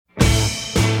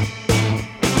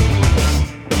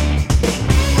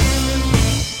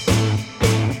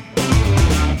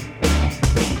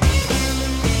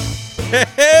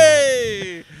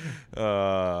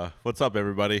What's up,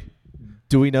 everybody?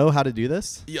 Do we know how to do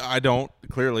this? Yeah, I don't,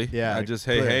 clearly. Yeah, I just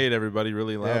clear. hey to everybody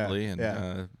really loudly,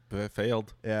 yeah. and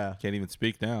failed. Yeah. Can't even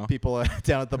speak now. People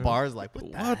down at the bars like,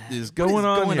 What is going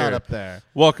on going here? on up there?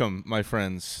 Welcome, my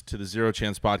friends, to the Zero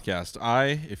Chance Podcast.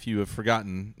 If you have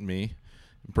forgotten me,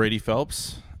 Brady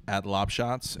Phelps at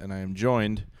Lobshots, and I am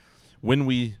joined, when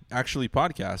we actually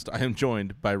podcast, I am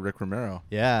joined by Rick Romero.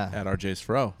 Yeah. At RJ's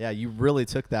Fro. Yeah, you really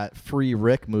took that free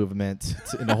Rick movement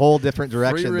in a whole different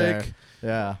direction Free Rick.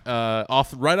 there. Yeah.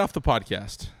 Right off the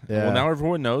podcast. Yeah. Well, now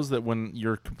everyone knows that when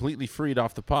you're completely freed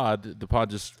off the pod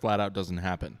just flat out doesn't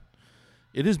happen.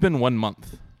 It has been 1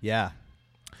 month. Yeah.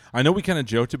 I know we kind of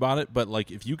joked about it, but like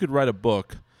if you could write a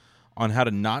book on how to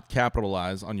not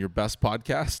capitalize on your best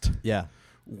podcast, Yeah.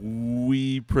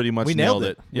 we pretty much nailed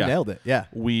it. Yeah. We nailed it. Yeah.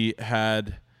 We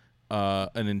had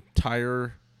an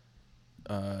entire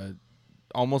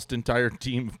almost entire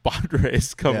team of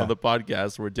Padres come on the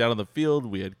podcast. We're down on the field.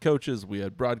 We had coaches, we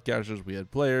had broadcasters, we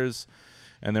had players,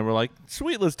 and then we're like,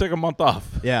 sweet, let's take a month off.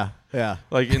 Yeah. Yeah.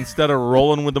 Like instead of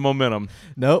rolling with the momentum,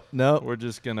 Nope. we're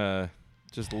just gonna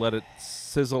let it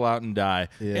sizzle out and die.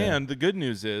 Yeah. And the good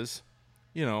news is,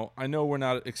 I know we're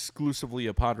not exclusively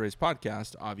a Padres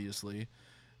podcast, obviously,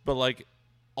 but like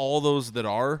all those that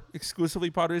are exclusively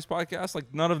Padres podcasts,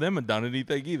 like none of them have done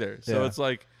anything either. So it's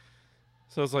like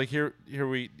here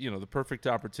we, the perfect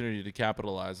opportunity to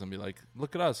capitalize and be like,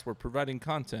 look at us, we're providing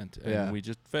content, and we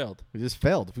just failed. We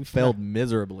failed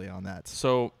miserably on that.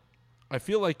 So I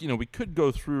feel like, we could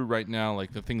go through right now,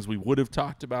 like the things we would have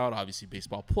talked about, obviously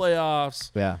baseball playoffs.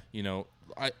 Yeah.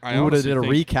 I we would have did a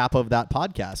think recap of that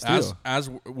podcast too. as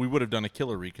we would have done a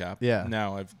killer recap. Yeah.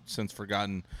 Now I've since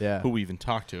forgotten who we even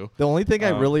talked to. The only thing I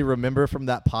really remember from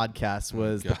that podcast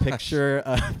was the picture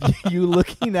of you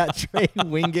looking at Trey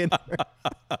Wingen,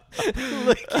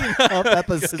 looking up at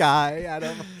the sky at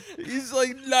him. He's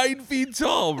like 9 feet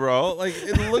tall, bro. Like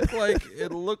it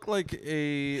looked like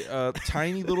a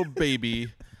tiny little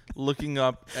baby looking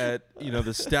up at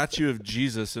the statue of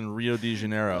Jesus in Rio de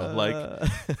Janeiro.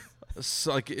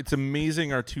 It's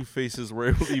amazing our two faces were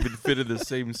able to even fit in the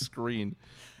same screen.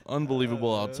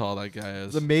 Unbelievable how tall that guy is.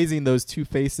 It's amazing those two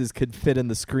faces could fit in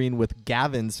the screen with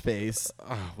Gavin's face,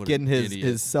 getting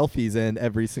his selfies in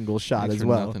every single shot as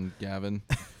well. Nothing, Gavin.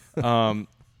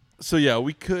 So yeah,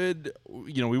 we could,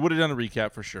 we would have done a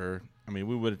recap for sure. I mean,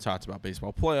 we would have talked about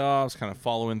baseball playoffs, kind of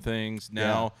following things.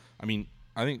 Now, I mean,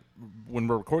 I think when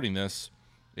we're recording this,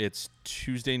 it's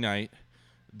Tuesday night.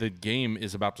 The game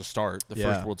is about to start, the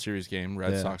first World Series game,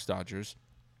 Red Sox-Dodgers.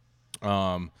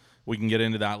 We can get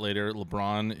into that later.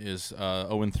 LeBron is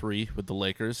 0-3 with the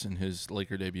Lakers in his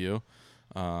Laker debut.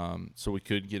 So we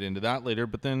could get into that later.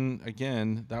 But then,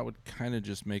 again, that would kind of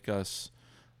just make us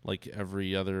like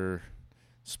every other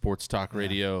sports talk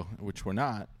radio, which we're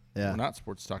not. Yeah. We're not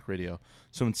sports talk radio.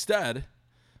 So instead,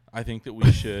 I think that we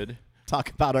should... talk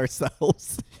about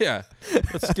ourselves. Yeah.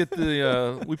 Let's get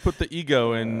we put the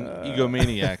ego in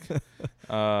egomaniac.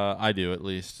 I do, at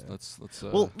least.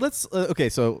 Okay,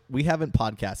 so we haven't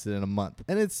podcasted in a month,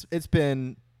 and it's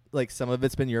been like some of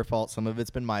it's been your fault, some of it's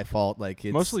been my fault. Like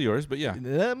it's mostly yours, but yeah.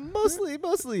 Mostly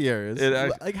yours.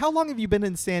 Like how long have you been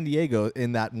in San Diego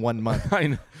in that 1 month? I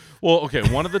know. Well, okay,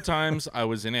 one of the times I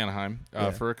was in Anaheim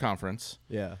for a conference.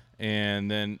 Yeah. And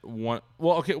then why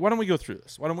don't we go through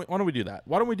this? Why don't we do that?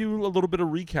 Why don't we do a little bit of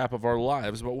recap of our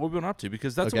lives about what we've been up to?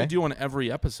 Because that's what we do on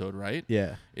every episode, right?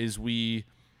 Yeah. Is we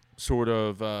sort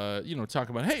of talk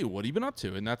about, hey, what have you been up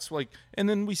to? And that's like, and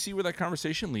then we see where that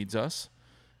conversation leads us.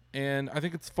 And I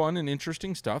think it's fun and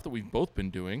interesting stuff that we've both been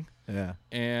doing. Yeah.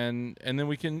 And then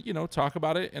we can, talk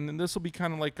about it. And then this will be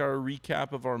kind of like our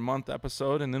recap of our month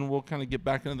episode. And then we'll kind of get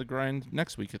back into the grind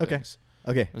next week of things.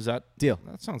 Okay. Is that deal?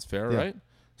 That sounds fair, right?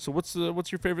 So what's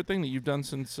your favorite thing that you've done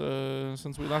since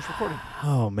we last recorded?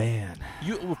 Oh man.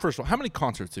 First of all, how many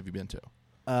concerts have you been to?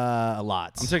 A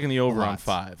lot. I'm taking the over on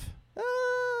 5.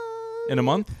 In a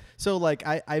month? So like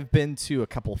I've been to a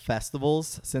couple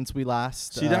festivals since we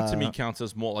last. See, that to me counts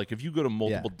as more. Like if you go to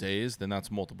multiple days, then that's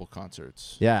multiple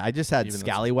concerts. Yeah, I just had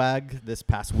Scallywag this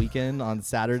past weekend on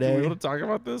Saturday. Do we want to talk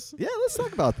about this? Yeah, let's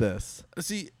talk about this.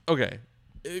 See, okay,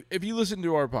 if you listen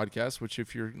to our podcast, which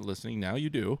if you're listening now,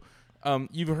 you do.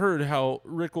 You've heard how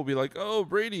Rick will be like, oh,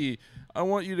 Brady, I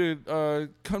want you to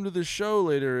come to this show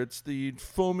later. It's the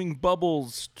Foaming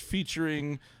Bubbles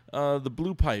featuring the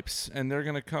Blue Pipes, and they're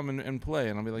going to come and play.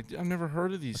 And I'll be like, I've never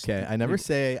heard of these. Okay, I never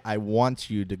say I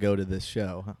want you to go to this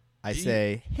show. I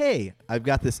say, hey, I've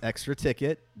got this extra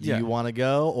ticket. Do you want to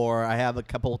go? Or I have a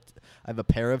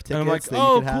pair of tickets. And I'm like, that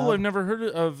oh, you could cool. have. I've never heard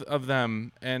of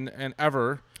them and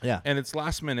ever. Yeah. And it's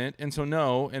last minute. And so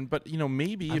no. But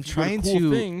maybe I'm if you go to trying cool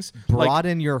to things,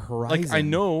 broaden your horizon. Like I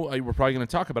know we're probably going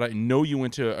to talk about it. I know you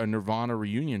went to a Nirvana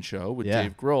reunion show with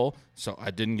Dave Grohl, so I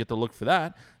didn't get to look for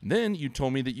that. And then you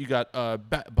told me that you got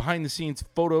behind the scenes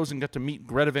photos and got to meet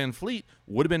Greta Van Fleet.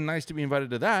 Would have been nice to be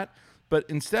invited to that. But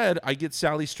instead, I get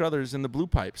Sally Struthers and the Blue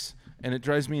Pipes, and it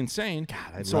drives me insane.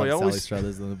 God, I love Sally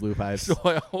Struthers and the Blue Pipes. So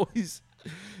I always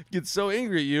get so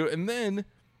angry at you, and then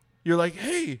you're like,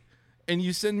 hey, and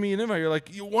you send me an invite. You're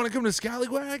like, you want to come to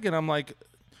Scallywag? And I'm like,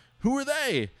 who are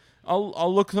they?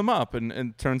 I'll look them up, and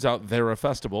it turns out they're a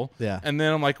festival. Yeah. And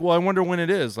then I'm like, well, I wonder when it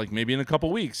is, like maybe in a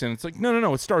couple weeks. And it's like,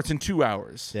 no, it starts in 2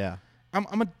 hours. Yeah.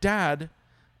 I'm a dad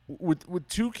with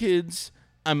 2 kids.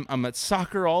 I'm at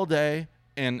soccer all day.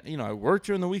 And, I work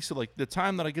during the week, so, like, the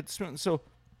time that I get to spend. So,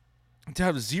 to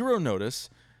have 0 notice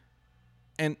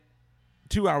and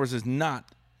 2 hours does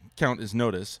not count as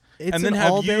notice. It's and then an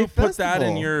have all-day you put that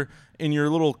festival. in your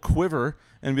little quiver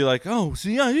and be like, oh, so,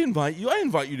 yeah, I invite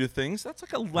you to things. That's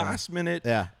like a last minute.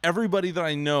 Yeah. Everybody that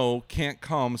I know can't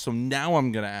come, so now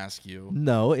I'm going to ask you.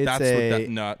 No, it's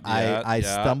I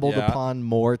stumbled upon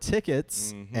more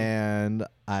tickets, and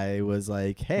I was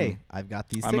like, hey, I've got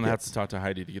these tickets. I'm going to have to talk to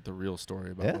Heidi to get the real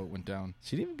story about what went down.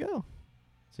 She didn't even go.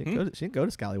 She didn't go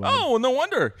to Scallywag. Oh, no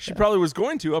wonder. She probably was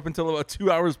going to up until about 2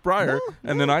 hours prior,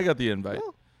 and then I got the invite.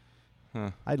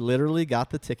 No. I literally got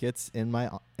the tickets in my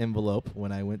envelope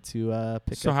when I went to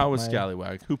pick up. So how was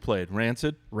Scallywag? Who played?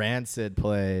 Rancid? Rancid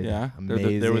played. Yeah.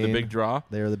 Amazing. They were the big draw?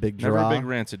 They were the big draw. Never a big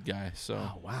Rancid guy. So.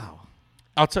 Oh, wow.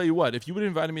 I'll tell you what. If you would have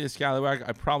invited me to Scallywag,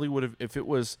 I probably would have, if it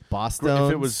was Boston.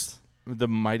 If it was the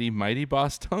mighty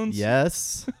Bosstones.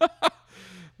 Yes.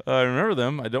 I remember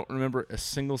them. I don't remember a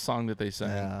single song that they sang.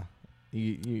 Yeah.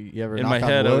 You ever in knock my on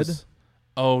head, wood? I was,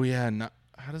 oh, yeah.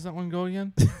 How does that one go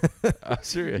again?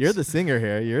 Serious. You're the singer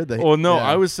here. You're the. Oh no,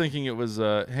 I was thinking it was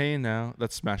Hey Now.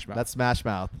 That's Smash Mouth. That's Smash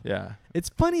Mouth. Yeah. It's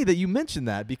funny that you mentioned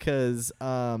that because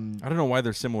I don't know why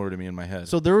they're similar to me in my head.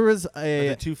 So there was Are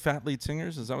they 2 fat lead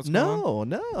singers? Is that what's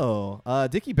going on? No.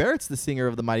 Dickie Barrett's the singer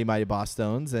of the Mighty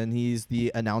Bosstones, and he's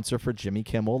the announcer for Jimmy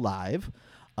Kimmel Live.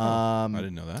 I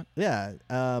didn't know that.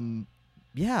 Yeah.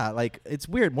 Yeah. Like it's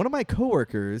weird. One of my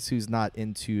coworkers who's not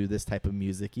into this type of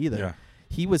music either. Yeah.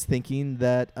 He was thinking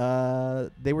that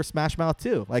they were Smash Mouth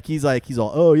too. Like he's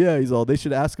all, oh yeah, they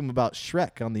should ask him about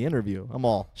Shrek on the interview. I'm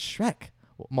all, Shrek?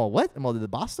 I'm all, what? I'm all, did the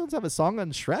Bosstones have a song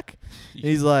on Shrek? And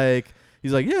he's like,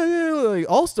 yeah, like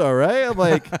All-Star, right? I'm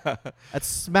like, that's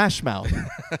Smash Mouth.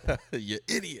 You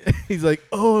idiot. He's like,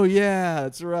 oh yeah,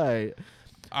 that's right.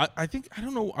 I think, I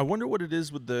don't know, I wonder what it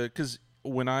is with because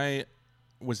when I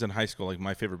was in high school, like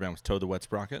my favorite band was Toad the Wet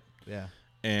Sprocket. Yeah.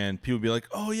 And people would be like,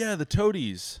 oh yeah, the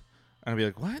Toadies. And I'd be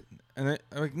like, what? And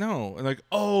I'm like, no. And like,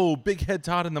 oh, Big Head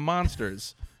Todd and the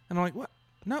Monsters. And I'm like, what?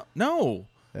 No.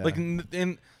 Yeah. Like,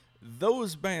 and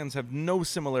those bands have no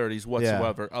similarities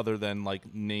whatsoever other than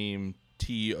like name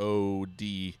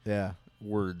TOD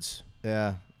words.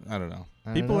 Yeah. I don't know.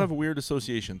 People have weird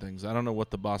association things. I don't know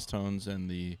what the Bosstones and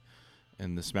the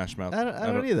Smash Mouth. I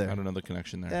don't either. I don't know the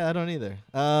connection there. Yeah, I don't either.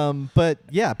 But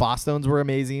yeah, Bosstones were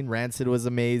amazing. Rancid was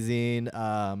amazing.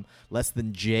 Less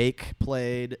Than Jake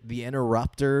played. The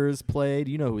Interrupters played.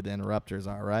 You know who the Interrupters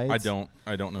are, right? I don't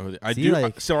know who I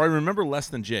do. So I remember Less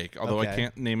Than Jake, although I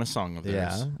can't name a song of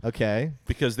theirs. Yeah. Okay.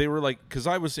 Because they were like, because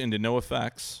I was into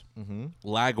NoFX.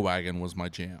 Lagwagon was my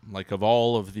jam. Like of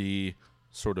all of the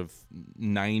sort of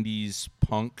 90s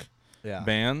punk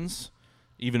bands.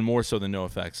 Even more so than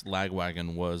NoFX,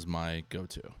 Lagwagon was my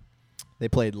go-to. They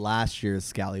played last year's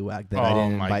Scallywag that I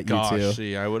didn't invite you to.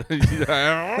 See, I would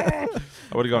have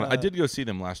gone. I did go see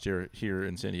them last year here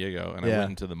in San Diego, and I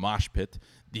went into the mosh pit.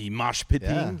 The mosh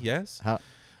pitting, yes.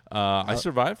 I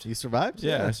survived. You survived?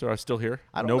 Yeah, so I'm still here.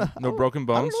 No broken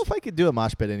bones. I don't know if I could do a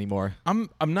mosh pit anymore. I'm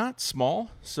not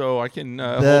small, so I can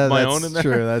hold my own in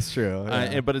there. That's true.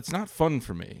 Yeah. But it's not fun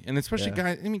for me, and especially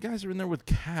guys. I mean, guys are in there with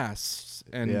casts,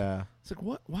 and it's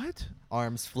like what?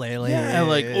 Arms flailing. Yeah,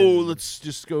 like let's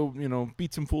just go,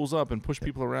 beat some fools up and push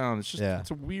people around. It's just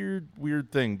it's a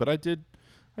weird thing. But I did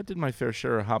my fair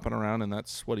share of hopping around in that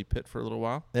sweaty pit for a little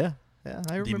while. Yeah. Yeah,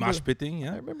 I remember. The mosh pitting,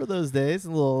 I remember those days.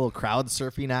 A little crowd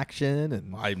surfing action,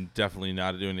 and I'm definitely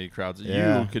not doing any crowds.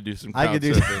 Yeah. You could do some crowd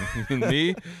surfing.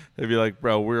 Me, they'd be like,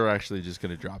 "Bro, we're actually just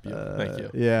gonna drop you. Thank you.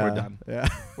 Yeah, we're done. Yeah,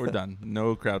 we're done.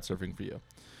 No crowd surfing for you."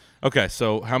 Okay,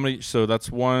 so how many? So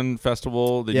that's one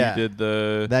festival that you did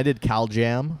the. I did Cal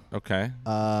Jam. Okay.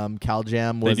 Cal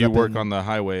Jam was. Did you work on the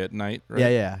highway at night? Right?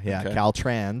 Yeah. Okay. Cal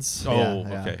Trans. Oh,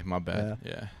 okay. My bad.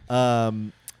 Yeah.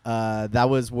 That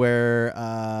was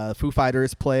where Foo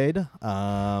Fighters played.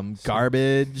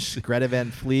 Garbage, Greta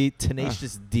Van Fleet,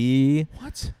 Tenacious D.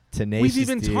 What? Tenacious We've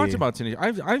even D. talked about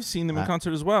Tenacious. I've seen them in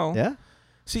concert as well. Yeah.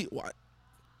 See,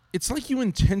 it's like you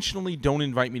intentionally don't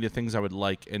invite me to things I would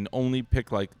like and only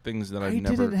pick like things that I've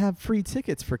never. I didn't have free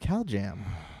tickets for Cal Jam.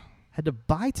 Had to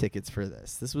buy tickets for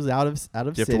this. This was out of Do you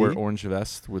have city. to wear orange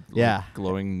vest with like,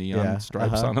 glowing neon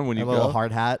stripes on them when you go? A little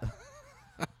hard hat.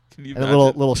 Can you and a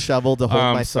little shovel to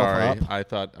hold myself sorry. up. I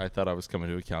thought I was coming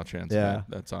to a Caltrans. Yeah.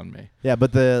 That's on me. Yeah,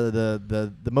 but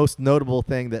the most notable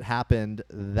thing that happened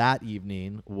that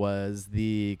evening was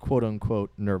the quote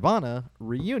unquote Nirvana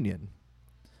reunion.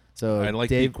 So I like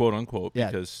Dave, the quote unquote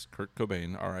because Kurt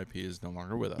Cobain, R.I.P., is no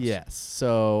longer with us. Yes.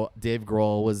 So Dave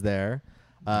Grohl was there.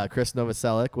 Chris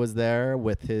Novoselic was there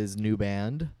with his new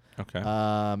band. Okay.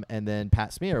 And then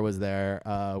Pat Smear was there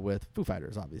with Foo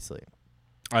Fighters, obviously.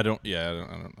 I don't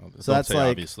know. So that's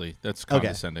like obviously. That's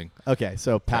condescending. Okay.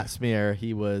 So Pat Smear,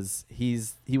 he was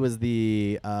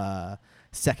the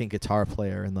second guitar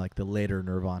player in like the later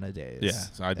Nirvana days. Yeah.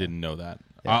 So I didn't know that.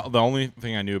 Yeah. The only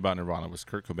thing I knew about Nirvana was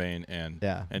Kurt Cobain and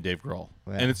Dave Grohl.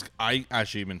 Yeah. And I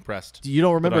actually am impressed. You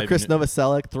don't remember Chris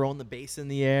Novoselic throwing the bass in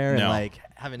the air and like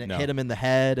having it hit him in the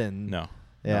head and No.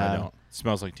 Yeah. No, I don't. It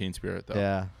smells like Teen Spirit though.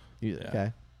 Yeah.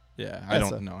 Okay. Yeah, I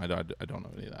don't know. I don't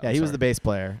know any of that. Yeah, he was the bass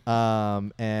player.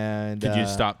 And could you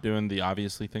stop doing the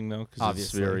obviously thing though? Because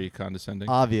it's very condescending.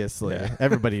 Obviously,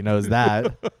 everybody knows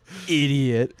that.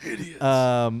 Idiot. Idiots.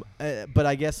 But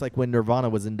I guess like when Nirvana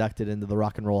was inducted into the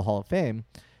Rock and Roll Hall of Fame,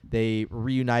 they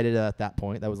reunited at that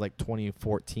point. That was like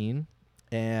 2014,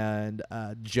 and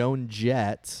Joan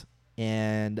Jett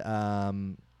and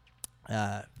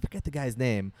forget the guy's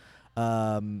name.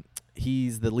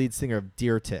 He's the lead singer of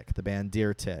Deer Tick, the band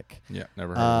Deer Tick. Yeah,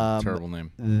 never heard of it. Terrible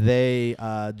name. They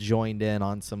joined in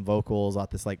on some vocals at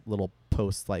this like little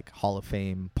post like Hall of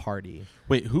Fame party.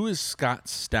 Wait, who is Scott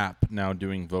Stapp now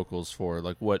doing vocals for?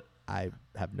 Like what? I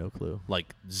have no clue.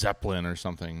 Like Zeppelin or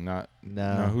something? No.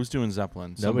 Who's doing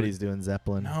Zeppelin? Nobody's doing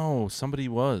Zeppelin. No, somebody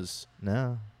was.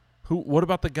 No. Who? What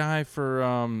about the guy for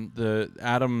the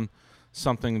Adam?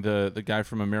 Something the guy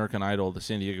from American Idol, the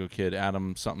San Diego kid,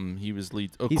 Adam something. He was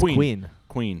lead. Oh, he's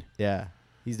Queen. Yeah,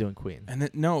 he's doing Queen. And then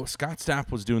Scott Stapp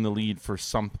was doing the lead for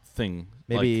something.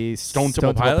 Maybe like Stone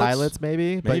Temple Pilots.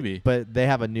 Maybe. But they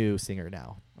have a new singer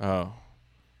now. Oh,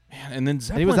 man! And then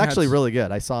Zeppelin he was actually really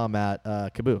good. I saw him at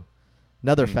Kaboo,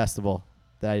 another festival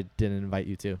that I didn't invite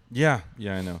you to. Yeah,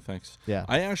 I know. Thanks. Yeah,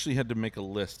 I actually had to make a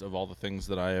list of all the things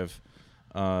that I have.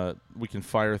 We can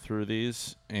fire through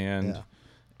these and. Yeah.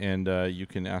 And you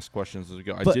can ask questions as we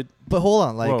go. But hold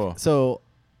on, Whoa. So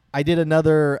I did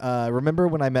another. Remember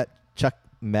when I met Chuck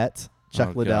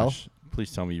Liddell? Gosh.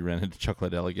 Please tell me you ran into Chuck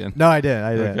Liddell again. No, I didn't.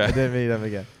 Okay. I didn't meet him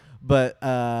again. But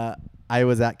I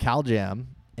was at Cal Jam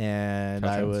and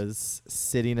I was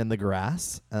sitting in the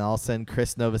grass, and all of a sudden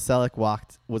Chris Novoselic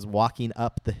was walking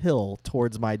up the hill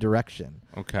towards my direction.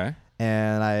 Okay.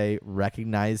 And I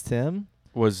recognized him.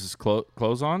 Was his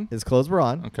clothes on? His clothes were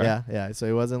on. Okay. Yeah. So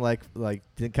he wasn't like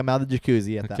didn't come out of the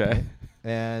jacuzzi at that point.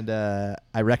 And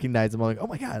I recognized him. I'm like, oh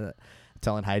my god!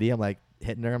 Telling Heidi, I'm like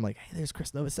hitting her. I'm like, hey, there's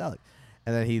Chris Novoselic.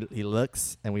 And then he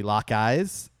looks, and we lock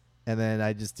eyes, and then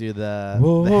I just do the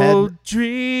head.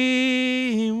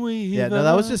 Dream weaver. Yeah, no,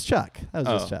 that was just Chuck.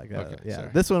 Chuck. Okay, yeah, sorry.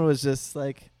 This one was just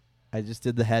like. I just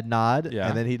did the head nod,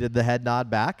 and then he did the head nod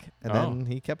back, and then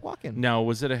he kept walking. Now,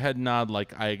 was it a head nod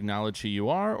like I acknowledge who you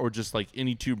are, or just like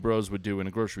any two bros would do in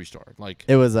a grocery store? Like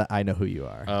it was I know who you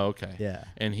are. Oh, okay. Yeah.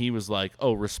 And he was like,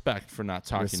 oh, respect for not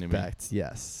talking to me. Respect,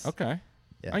 yes. Okay.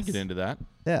 Yes. I can get into that.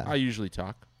 Yeah. I usually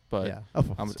talk, but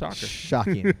I'm a talker.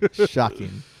 Shocking.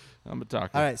 Shocking. I'm a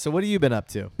talker. All right, so what have you been up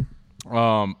to?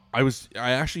 I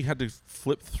actually had to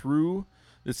flip through.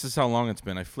 This is how long it's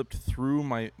been. I flipped through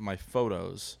my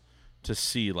photos to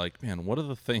see, like, man, what are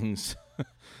the things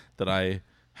that I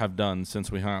have done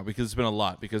since we hung out? Because it's been a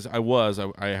lot. Because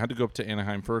I had to go up to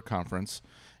Anaheim for a conference,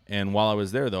 and while I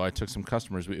was there, though, I took some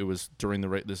customers. It was during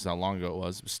this is how long ago it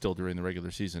was. It was still during the regular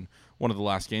season, one of the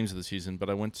last games of the season. But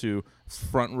I went to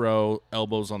front row,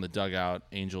 elbows on the dugout,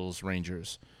 Angels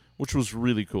Rangers, which was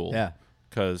really cool. Yeah,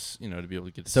 because to be able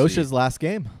to get to see. Socha's last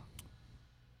game.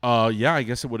 Yeah, I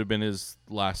guess it would have been his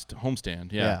last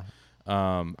homestand. Yeah.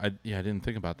 I didn't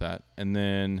think about that. And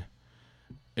then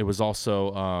it was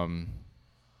also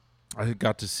I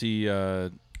got to see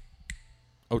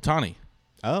Ohtani.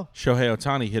 Oh. Shohei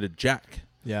Ohtani hit a jack.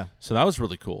 Yeah. So that was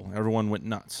really cool. Everyone went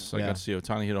nuts. So I got to see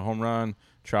Ohtani hit a home run.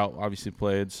 Trout obviously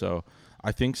played. So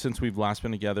I think since we've last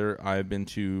been together, I've been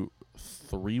to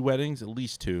 3 weddings, at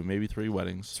least 2, maybe 3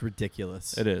 weddings. It's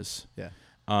ridiculous. It is. Yeah.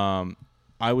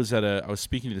 I was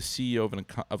speaking to the CEO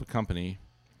of a company.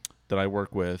 that I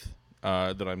work with,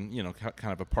 that I'm,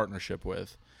 kind of a partnership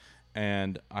with,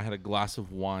 and I had a glass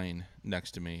of wine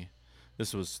next to me.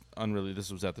 This was unrelated.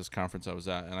 This was at this conference I was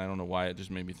at, and I don't know why it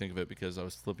just made me think of it because I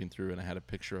was flipping through and I had a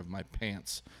picture of my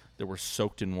pants that were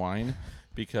soaked in wine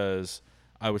because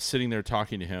I was sitting there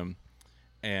talking to him,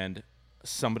 and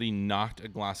somebody knocked a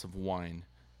glass of wine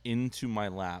into my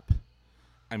lap.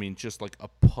 I mean, just like a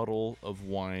puddle of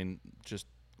wine just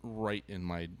right in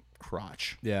my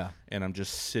crotch. Yeah. And I'm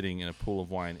just sitting in a pool of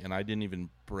wine, and I didn't even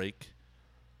break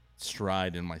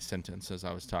stride in my sentence as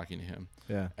I was talking to him.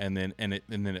 Yeah. And then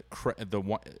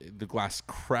the glass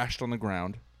crashed on the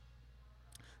ground,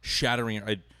 shattering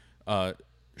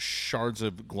shards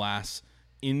of glass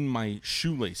in my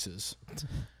shoelaces.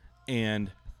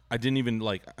 And I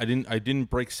didn't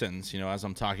break sentence, as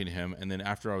I'm talking to him. And then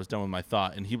after I was done with my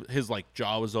thought, and his like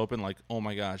jaw was open, like, oh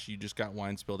my gosh, you just got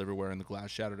wine spilled everywhere and the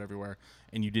glass shattered everywhere,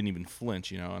 and you didn't even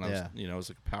flinch, and I was, it was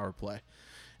like a power play.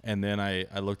 And then I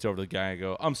looked over to the guy and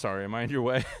go, I'm sorry, am I in your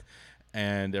way?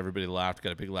 And everybody laughed,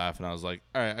 got a big laugh, and I was like,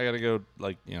 all right, I gotta go,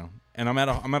 and I'm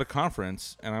at a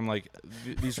conference, and I'm like,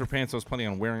 these are pants I was planning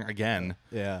on wearing again.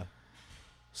 Yeah.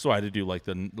 So I had to do like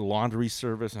the laundry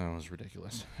service, and it was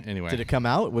ridiculous. Anyway, did it come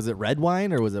out? Was it red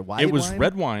wine or was it white wine? It was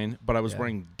red wine, but I was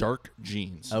wearing dark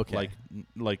jeans. Okay.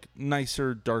 Like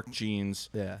nicer dark jeans.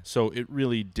 Yeah. So it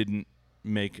really didn't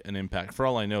make an impact. For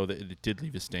all I know, that it did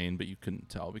leave a stain, but you couldn't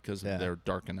tell because they're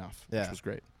dark enough, which was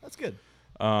great. That's good.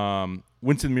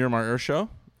 Went to the Miramar Air Show,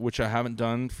 which I haven't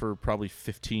done for probably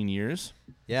 15 years.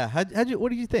 Yeah. What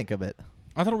did you think of it?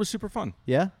 I thought it was super fun.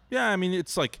 Yeah? Yeah, I mean,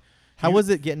 it's like... How was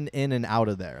it getting in and out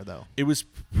of there, though? It was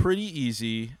pretty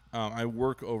easy. I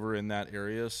work over in that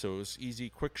area, so it was easy,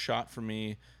 quick shot for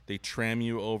me. They tram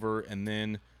you over, and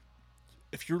then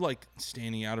if you're, like,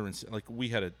 standing out, like, we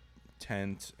had a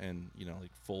tent and,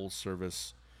 like,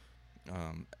 full-service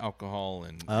alcohol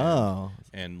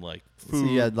and like, food,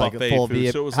 so you had, like, buffet a full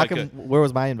food. So it was where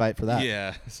was my invite for that?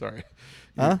 Yeah, sorry.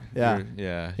 Huh? Yeah.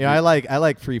 Yeah. I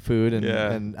like free food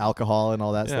and alcohol and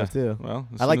all that stuff too. Well,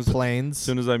 I like planes. As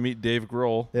soon as I meet Dave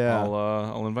Grohl,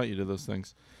 I'll invite you to those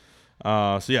things.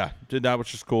 So yeah, did that,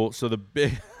 which is cool. So the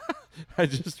big, I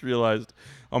just realized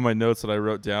on my notes that I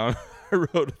wrote down, I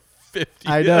wrote 50.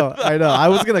 I know. I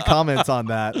was gonna comment on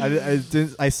that.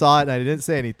 I saw it and I didn't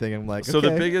say anything. I'm like, so okay.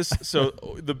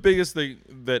 the biggest thing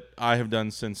that I have done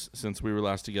since we were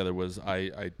last together was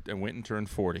I went and turned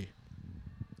 40.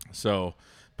 So,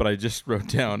 but I just wrote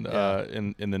down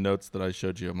in the notes that I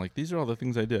showed you. I'm like, these are all the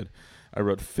things I did. I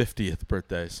wrote 50th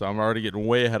birthday, so I'm already getting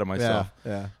way ahead of myself.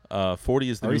 Yeah. 40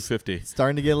 is the new 50.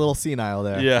 Starting to get a little senile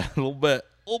there. Yeah, a little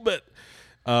bit.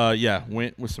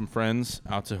 Went with some friends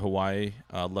out to Hawaii.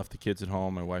 Left the kids at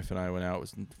home. My wife and I went out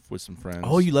with some friends.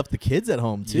 Oh, you left the kids at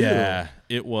home too? Yeah,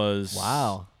 it was.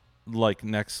 Wow. Like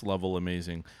next level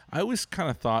amazing. I always kind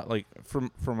of thought, like,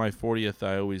 for my 40th,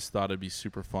 I always thought it'd be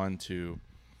super fun to.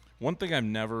 One thing I've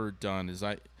never done is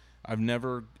I've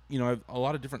never, I have a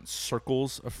lot of different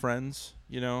circles of friends,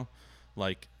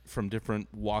 like from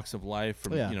different walks of life,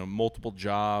 from, multiple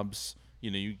jobs,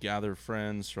 you gather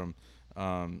friends from,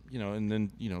 and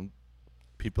then,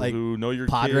 people like who know your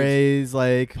Padres, kids.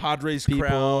 like Padres people,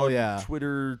 crowd,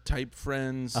 Twitter type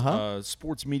friends,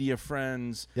 sports media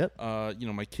friends,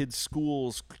 my kids'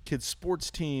 schools, kids' sports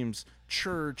teams,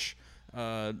 church,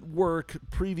 work,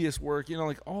 previous work,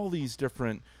 like all these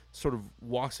different sort of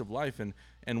walks of life.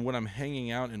 And when I'm hanging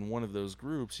out in one of those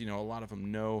groups, a lot of them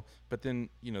know, but then,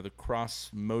 the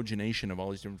cross-mogenation of all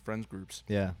these different friends groups.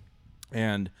 Yeah.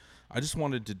 And I just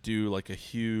wanted to do like a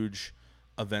huge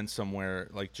event somewhere,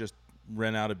 like just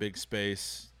rent out a big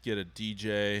space, get a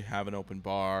DJ, have an open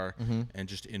bar, and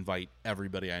just invite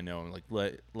everybody I know, and like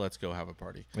let's go have a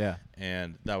party. Yeah.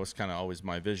 And that was kind of always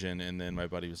my vision. And then my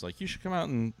buddy was like, "You should come out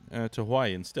and to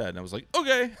Hawaii instead." And I was like,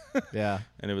 "Okay." Yeah.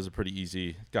 And it was a pretty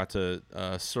easy. Got to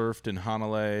surfed in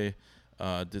Hanalei,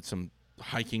 did some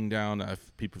hiking down.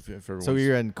 So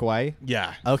you're in Kauai?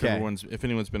 Yeah. Okay. If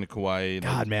anyone's been to Kauai,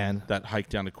 God, man, that hike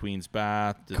down to Queen's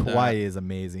Bath. Kauai is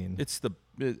amazing. It's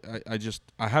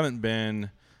I haven't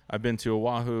been. I've been to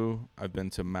Oahu, I've been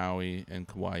to Maui and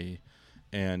Kauai,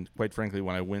 and quite frankly,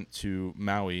 when I went to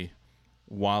Maui,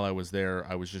 while I was there,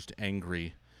 I was just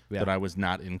angry that I was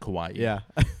not in Kauai. Yeah.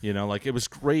 Like it was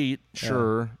great,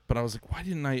 sure, but I was like, why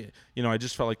didn't I? I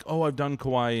just felt like, I've done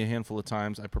Kauai a handful of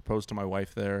times. I proposed to my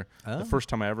wife there. Oh. The first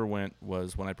time I ever went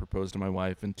was when I proposed to my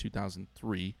wife in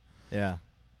 2003. Yeah.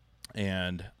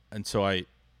 And so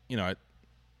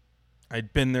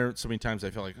I'd been there so many times. I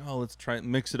felt like, let's try and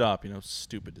mix it up.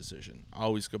 Stupid decision. I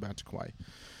always go back to Kauai.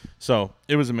 So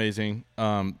it was amazing.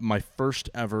 My first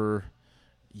ever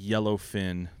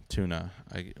yellowfin tuna.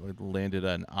 I landed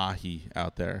an ahi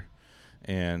out there.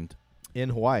 and In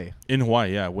Hawaii.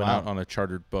 Yeah, went Wow. out on a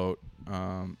chartered boat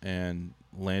and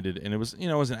landed, and it was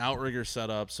it was an outrigger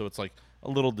setup, so it's like a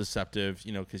little deceptive,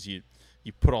 because you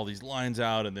put all these lines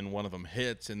out, and then one of them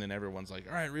hits, and then everyone's like,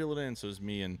 all right, reel it in. So it's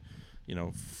me and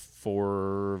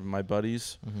 4 of my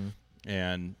buddies,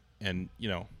 and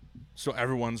so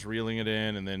everyone's reeling it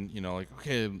in, and then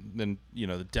okay, then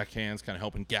the deckhands kind of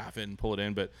helping gaff it and pull it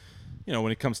in, but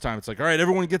when it comes time, it's like, all right,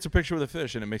 everyone gets a picture with a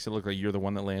fish, and it makes it look like you're the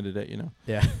one that landed it,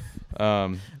 Yeah.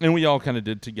 and we all kind of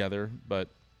did together, but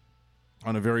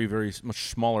on a very, very much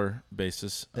smaller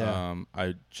basis. Yeah.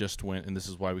 I just went, and this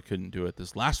is why we couldn't do it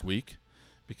this last week,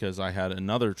 because I had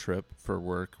another trip for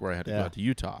work where I had to go out to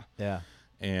Utah. Yeah.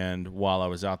 And while I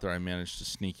was out there, I managed to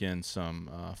sneak in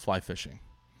some fly fishing.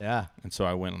 Yeah. And so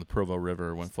I went on the Provo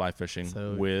River, went fly fishing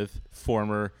So- with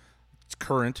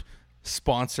current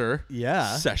sponsor,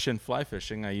 Session Fly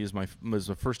Fishing. It was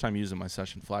the first time using my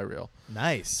Session fly reel.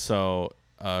 Nice. So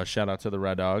shout out to the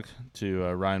Red Dog, to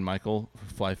Ryan Michael,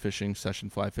 fly fishing, Session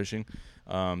Fly Fishing.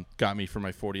 Got me for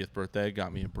my 40th birthday,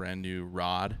 got me a brand new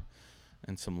rod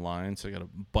and some lines. I got a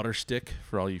butter stick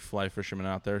for all you fly fishermen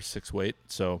out there, 6 weight.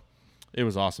 So it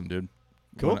was awesome, dude.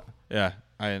 Cool. I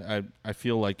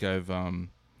feel like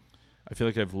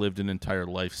I've lived an entire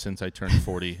life since I turned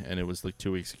 40, and it was like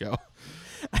 2 weeks ago.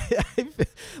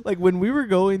 Like when we were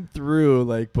going through,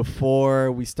 like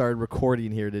before we started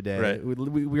recording here today, Right.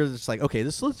 we were just like, okay,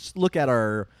 let's look at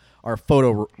our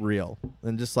photo reel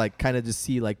and just like kind of just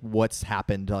see like what's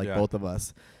happened to like both of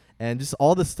us, and just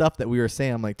all the stuff that we were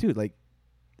saying. I'm like, dude, like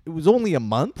it was only a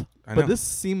month, but this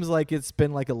seems like it's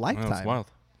been like a lifetime. It's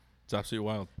wild. It's absolutely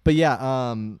wild. But yeah,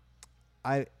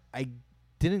 I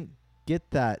didn't get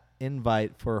that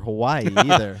invite for Hawaii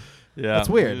either. Yeah, that's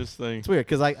weird. It's weird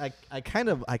because I kind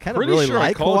of pretty really sure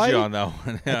like I called Hawaii. you on that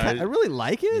one. I really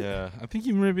like it. Yeah, I think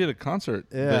you maybe at a concert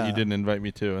that you didn't invite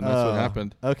me to, and that's what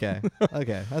happened. Okay,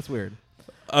 okay, that's weird.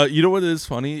 You know what is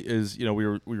funny is we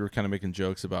were kind of making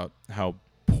jokes about how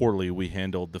poorly we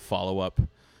handled the follow up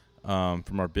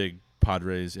from our big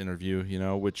Padres interview.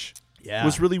 Which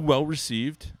was really well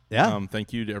received. Yeah.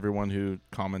 Thank you to everyone who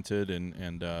commented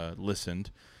and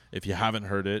listened. If you haven't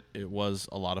heard it, it was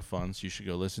a lot of fun, so you should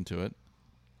go listen to it.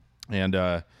 And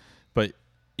but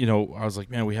I was like,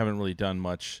 man, we haven't really done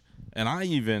much. And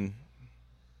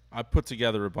I put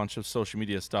together a bunch of social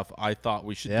media stuff I thought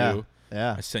we should do.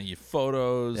 Yeah. I sent you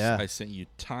photos. Yeah. I sent you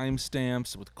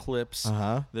timestamps with clips.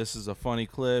 Uh-huh. This is a funny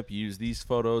clip. Use these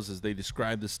photos as they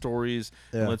describe the stories.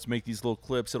 Yeah. And let's make these little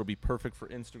clips. It'll be perfect for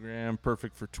Instagram,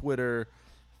 perfect for Twitter,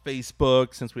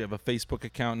 Facebook, since we have a Facebook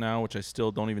account now, which I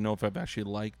still don't even know if I've actually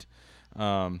liked.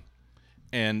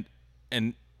 And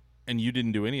you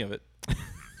didn't do any of it.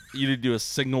 You didn't do a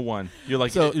single one. You're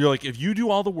like, if you do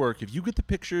all the work, if you get the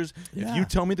pictures, if you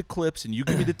tell me the clips and you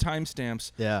give me the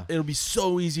timestamps, it'll be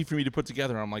so easy for me to put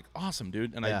together. I'm like, awesome,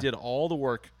 dude. And I did all the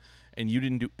work, and you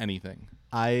didn't do anything.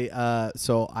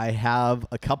 So I have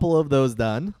a couple of those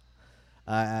done.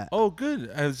 Oh, good.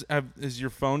 Has your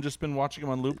phone just been watching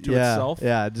them on loop to itself?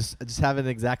 Yeah, just haven't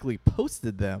exactly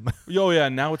posted them. Oh, yeah.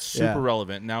 Now it's super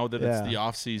relevant. Now that it's the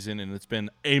off season and it's been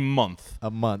a month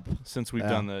since we've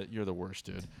done the You're the Worst,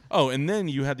 dude. Oh, and then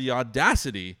you had the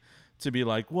audacity to be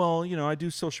like, well, I do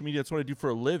social media. That's what I do for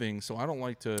a living, so I don't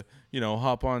like to,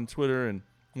 hop on Twitter and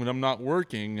when I'm not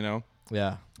working,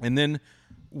 Yeah. And then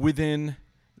within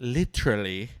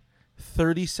literally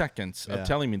 30 seconds of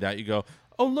telling me that, you go,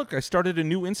 oh, look, I started a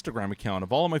new Instagram account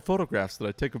of all of my photographs that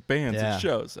I take of bands and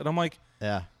shows. And I'm like,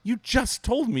 you just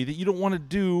told me that you don't want to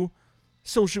do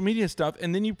social media stuff,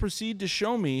 and then you proceed to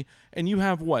show me, and you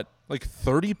have, what, like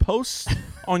 30 posts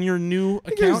on your new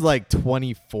account? There's like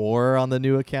 24 on the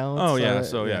new account. Oh, yeah.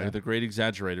 So, the great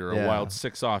exaggerator, a wild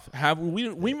 6 off.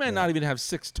 We might not even have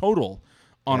 6 total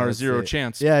on our Zero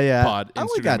Chance pod Instagram I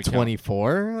only got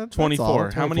 24. account.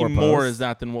 24. How many posts. more is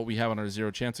that than what we have on our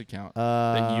Zero Chance account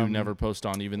that you never post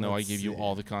on, even though I gave you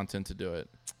all the content to do it?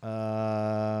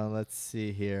 Let's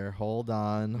see here. Hold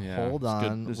on. Yeah, Hold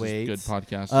on. This Wait. is good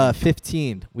podcasting.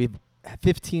 15. We've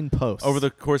 15 posts. Over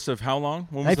the course of how long?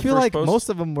 When was I the feel first like post? most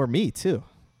of them were me, too.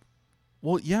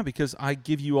 Well, yeah, because I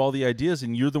give you all the ideas,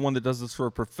 and you're the one that does this for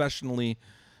a professionally.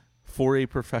 I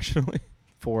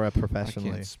I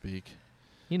can't speak.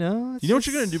 You know what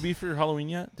you're going to do for your Halloween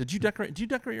yet? Did you decorate? Do you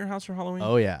decorate your house for Halloween?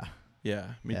 Oh, yeah. Yeah,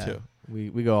 me too.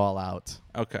 We go all out.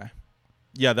 Okay.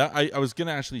 Yeah, that I was going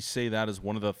to actually say that as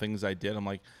one of the things I did. I'm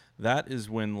like, that is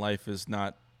when life is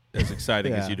not as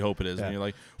exciting as you'd hope it is. And you're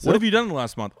like, what have you done in the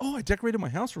last month? Oh, I decorated my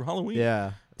house for Halloween.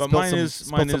 Yeah. But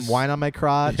spilled some wine on my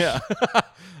crotch. Yeah.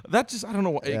 That just, I don't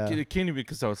know. It can't even be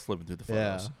because I was flipping through the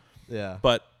photos. Yeah.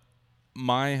 But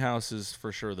my house is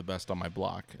for sure the best on my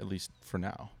block, at least for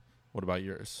now. What about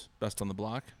yours? Best on the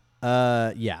block?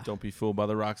 Yeah. Don't be fooled by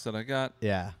the rocks that I got.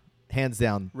 Yeah. Hands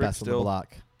down, Rick best on still. the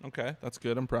block. Okay, that's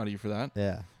good. I'm proud of you for that.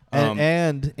 Yeah.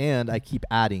 And I keep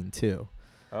adding too.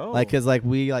 Oh. Like, cause like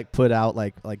we like put out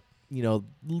like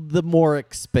the more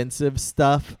expensive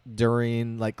stuff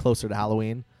during like closer to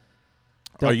Halloween.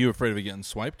 Are you afraid of it getting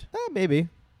swiped? Maybe.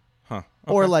 Huh.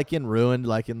 Or Okay. like in ruined,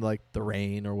 like in like the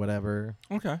rain or whatever.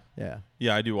 Okay. Yeah.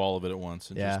 Yeah, I do all of it at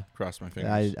once and just cross my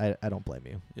fingers. I don't blame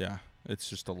you. Yeah, it's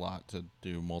just a lot to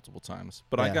do multiple times.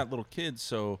 But Yeah. I got little kids,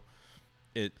 so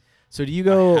So do you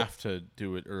go? I have to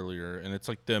do it earlier, and it's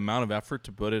like the amount of effort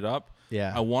to put it up.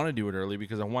 Yeah. I want to do it early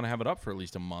because I want to have it up for at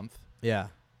least a month. Yeah.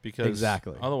 Because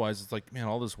Exactly. otherwise, it's like, man,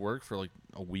 all this work for like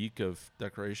a week of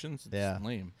decorations. It's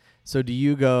lame. So do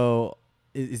you go?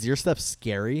 Is your stuff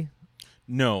scary?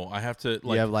 No, I have to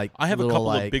like. You have, like, I have a little, couple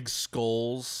like- of big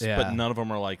skulls, Yeah. but none of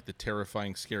them are like the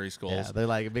terrifying, scary skulls. Yeah, they're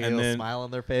like a big And little then- smile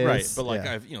on their face. Right, but like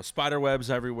yeah. I've spider webs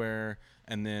everywhere,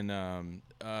 and then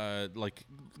like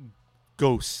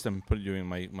ghosts. I'm doing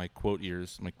my quote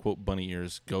ears, my quote bunny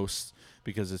ears, ghosts,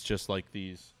 because it's just like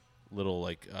these little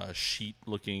like sheet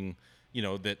looking,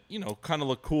 that kind of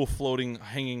look cool floating,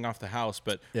 hanging off the house,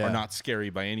 but Yeah. are not scary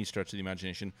by any stretch of the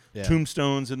imagination. Yeah.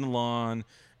 Tombstones in the lawn.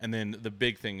 And then the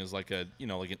big thing is like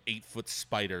like an 8-foot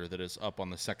spider that is up on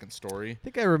the second story. I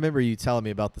think I remember you telling me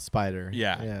about the spider.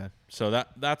 Yeah. Yeah. So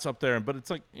that's up there, but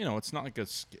it's like it's not like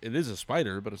it is a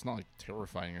spider, but it's not like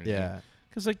terrifying or anything. Yeah.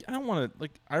 Because like I don't want to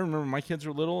I remember my kids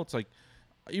were little. It's like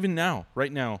even now,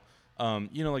 right now,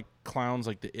 like clowns,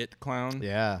 like the It clown.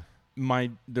 Yeah.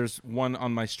 There's one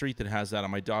on my street that has that,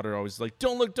 and my daughter always like,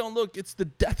 don't look, it's the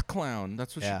death clown.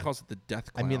 That's what Yeah. she calls it, the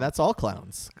death clown. I mean, that's all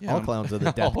clowns. Yeah, all clowns are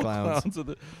the death all clowns.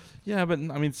 are yeah, but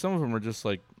I mean, some of them are just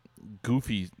like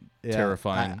goofy, Yeah.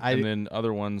 terrifying, I and then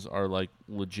other ones are like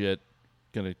legit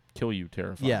gonna kill you,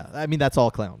 terrifying. Yeah, I mean that's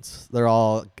all clowns. They're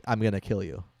all I'm gonna kill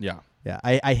you. Yeah. Yeah,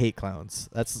 I hate clowns.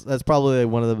 That's probably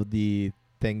one of the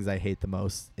things I hate the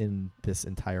most in this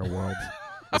entire world.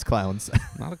 Is clowns.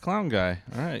 Not a clown guy.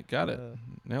 All right, got it.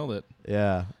 Nailed it.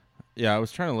 Yeah. Yeah, I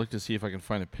was trying to look to see if I can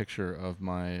find a picture of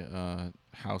my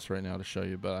house right now to show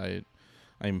you, but I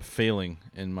am failing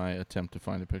in my attempt to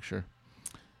find a picture.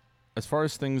 As far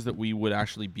as things that we would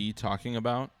actually be talking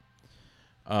about,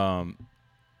 Mark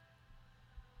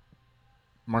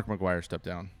McGuire stepped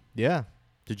down. Yeah.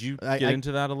 Did you I get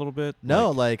into that a little bit?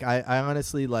 No, like I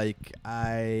honestly like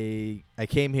I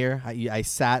came here. I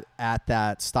sat at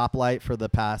that stoplight for the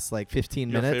past like 15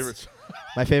 your minutes. favorites.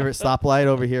 My favorite stoplight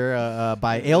over here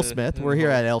by AleSmith. We're here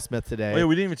at AleSmith today. Oh, yeah,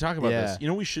 we didn't even talk about Yeah. this.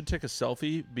 We should take a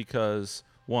selfie because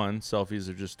one, selfies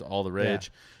are just all the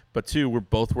rage. Yeah. But two, we're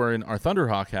both wearing our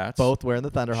Thunderhawk hats. Both wearing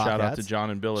the Thunderhawk Shout out hats. to John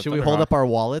and Bill at Should we hold Thunderhawk. up our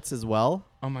wallets as well?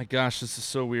 Oh my gosh, this is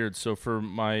so weird. So for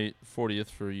my 40th,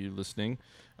 for you listening,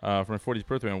 for my 40th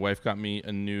birthday, my wife got me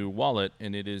a new wallet,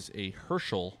 and it is a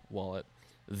Herschel wallet,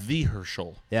 the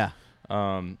Herschel. Yeah.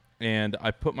 And I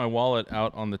put my wallet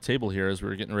out on the table here as we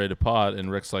were getting ready to pod,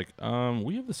 and Rick's like,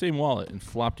 we have the same wallet, and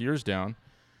flopped yours down.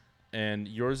 And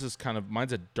yours is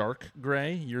mine's a dark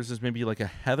gray. Yours is maybe like a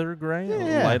heather gray,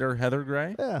 a lighter heather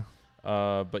gray. Yeah.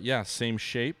 But yeah, same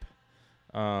shape.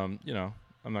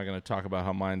 I'm not going to talk about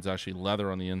how mine's actually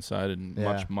leather on the inside and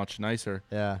much nicer.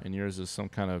 Yeah. And yours is some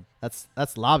kind of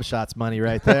That's Lob Shots money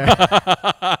right there.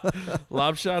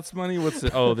 Lob Shots money. What's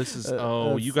it? Oh, this is.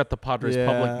 You got the Padres yeah.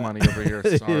 public money over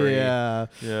here. Sorry. Yeah.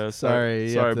 Sorry. You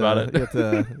Sorry have to- about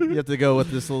it. You have to go with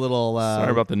this little.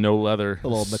 Sorry about the no leather.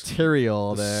 little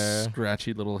material there.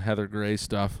 Scratchy little heather gray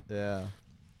stuff. Yeah.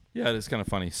 Yeah, it is kind of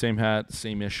funny. Same hat,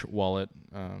 same-ish wallet.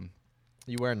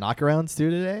 You wearing knockarounds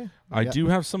too today? I do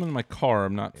have some in my car.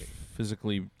 I'm not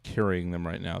physically carrying them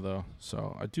right now, though.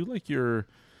 So I do like your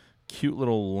cute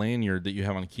little lanyard that you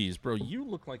have on keys. Bro, you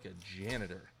look like a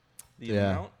janitor. The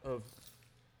amount of...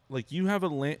 Like, you have a...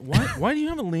 Why do you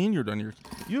have a lanyard on your...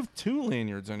 You have 2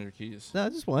 lanyards on your keys. No,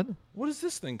 just one. What is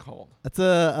this thing called? That's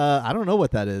I don't know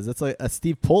what that is. That's like a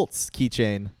Steve Poltz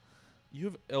keychain. You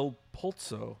have El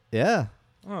Polzo. Yeah.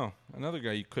 Oh, another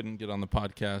guy you couldn't get on the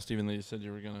podcast, even though you said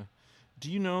you were going to...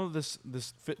 Do you know this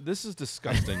is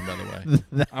disgusting, by the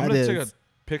way. I'm going to take a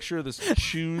picture of this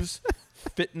shoes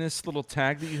fitness little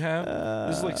tag that you have.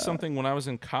 This is like something when I was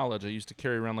in college, I used to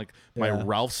carry around like my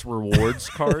Ralph's Rewards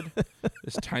card.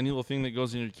 This tiny little thing that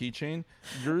goes in your keychain.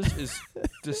 Yours is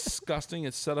disgusting.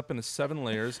 It's set up into 7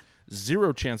 layers.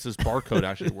 0 chance this barcode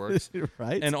actually works.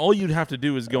 Right. And all you'd have to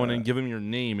do is go in and give him your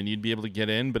name and you'd be able to get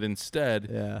in. But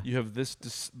instead, you have this,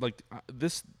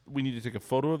 this. We need to take a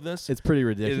photo of this. It's pretty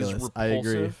ridiculous. It is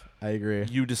repulsive. I agree.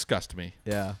 You disgust me.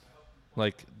 Yeah.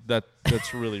 Like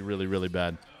that's really, really, really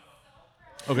bad.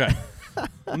 Okay.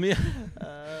 Let me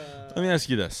ask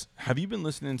you this: have you been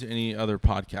listening to any other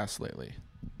podcasts lately?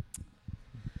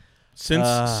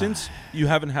 Since you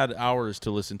haven't had hours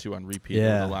to listen to on repeat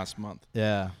over the last month.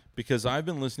 Yeah. Because I've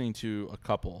been listening to a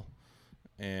couple,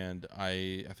 and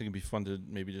I think it'd be fun to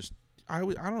maybe just I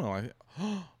don't know.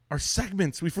 Our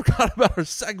segments. We forgot about our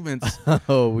segments.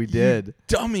 Oh, we did. You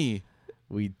dummy.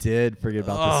 We did forget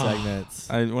about the segments.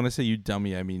 When I say you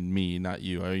dummy, I mean me, not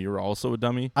you. You're also a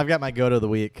dummy? I've got my go to the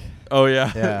week. Oh, yeah?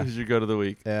 Yeah. Who's your go to the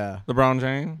week? Yeah. LeBron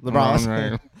James?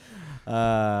 LeBron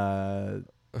James.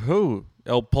 Who?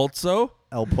 El Polzo?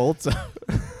 El Polzo.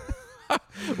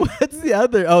 What's the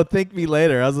other? Oh, Thank Me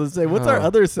Later. I was going to say, what's our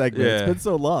other segment? Yeah. It's been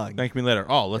so long. Thank Me Later.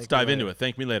 Oh, let's dive into it.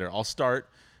 Thank Me Later. I'll start.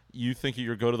 You think of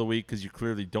your go to the week because you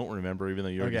clearly don't remember, even though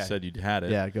you already said you had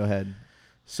it. Yeah, go ahead.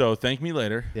 So, Thank Me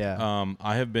Later. Yeah.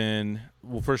 I have been,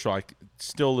 well, first of all, I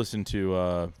still listen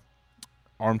to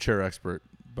Armchair Expert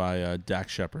by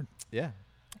Dax Shepard. Yeah.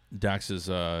 Dax is,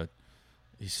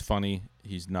 he's funny,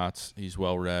 he's nuts, he's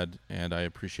well-read, and I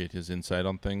appreciate his insight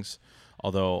on things.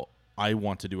 Although I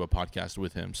want to do a podcast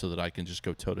with him so that I can just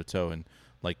go toe-to-toe and,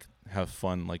 like, have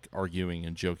fun, like, arguing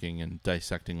and joking and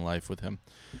dissecting life with him.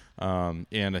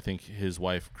 And I think his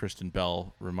wife, Kristen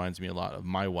Bell, reminds me a lot of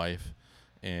my wife.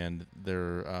 And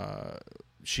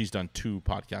she's done 2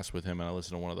 podcasts with him, and I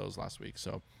listened to one of those last week,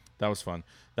 so that was fun.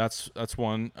 That's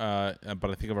one, but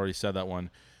I think I've already said that one.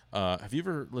 Have you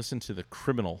ever listened to the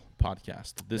Criminal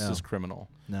podcast? This is Criminal.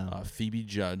 No. Phoebe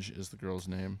Judge is the girl's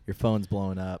name. Your phone's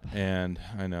blowing up. And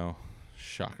I know,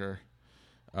 shocker.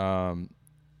 I don't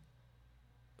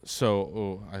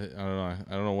know.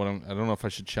 I don't know if I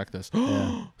should check this.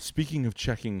 Yeah. Speaking of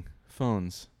checking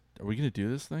phones, are we gonna do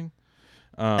this thing?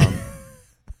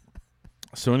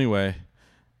 So anyway,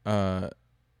 jeez,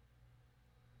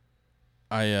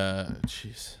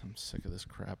 I'm sick of this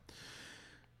crap.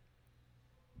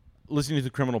 Listening to the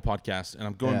Criminal podcast, and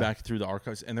I'm going back through the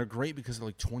archives, and they're great because they're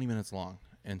like 20 minutes long.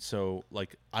 And so,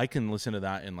 like, I can listen to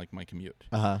that in, like, my commute.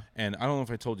 Uh-huh. And I don't know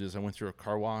if I told you this. I went through a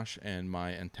car wash, and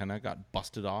my antenna got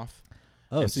busted off.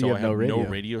 Oh, and so you have no radio. no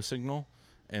radio signal.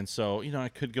 And so, I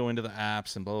could go into the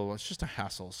apps and blah, blah, blah. It's just a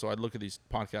hassle. So I'd look at these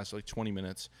podcasts like 20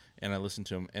 minutes, and I listen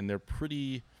to them, and they're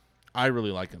pretty – I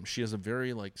really like them. She has a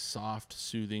very, like, soft,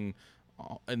 soothing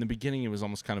in the beginning, it was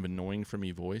almost kind of annoying for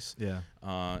me voice. Yeah.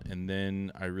 And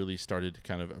then I really started to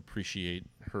kind of appreciate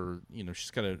her.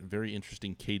 She's got a very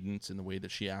interesting cadence in the way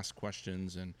that she asks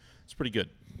questions, and it's pretty good.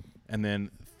 And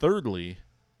then thirdly,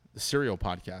 the Serial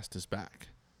podcast is back.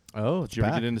 Oh, did you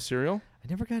ever get into Serial? I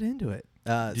never got into it.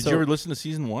 Did you ever listen to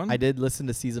season 1? I did listen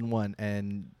to season 1,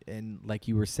 and like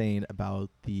you were saying about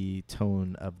the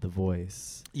tone of the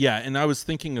voice. Yeah, and I was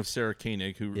thinking of Sarah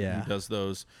Koenig, who does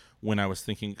those, when I was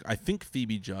thinking, I think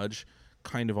Phoebe Judge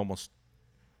kind of almost,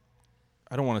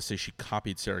 I don't want to say she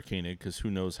copied Sarah Koenig, because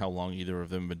who knows how long either of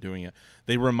them have been doing it.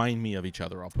 They remind me of each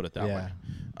other, I'll put it that way.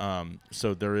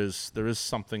 So there is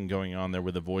something going on there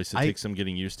with the voice that takes some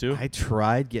getting used to. I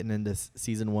tried getting into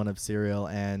season 1 of Serial,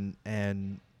 and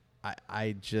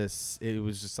I just, it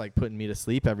was just like putting me to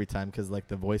sleep every time, because like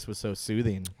the voice was so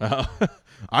soothing.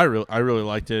 I really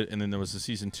liked it. And then there was the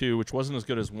season 2, which wasn't as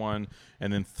good as 1,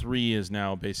 and then 3 is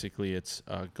now basically it's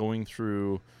going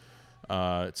through.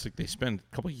 It's like they spend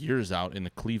a couple of years out in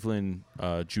the Cleveland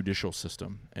judicial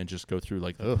system and just go through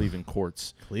like the Cleveland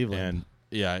courts. Cleveland. And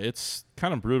yeah, it's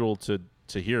kind of brutal to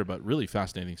hear, but really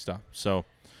fascinating stuff. So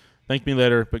thank me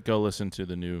later, but go listen to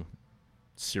the new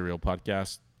Serial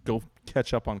podcast. Go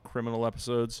catch up on Criminal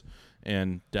episodes,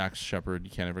 and Dax Shepard. You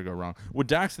can't ever go wrong. With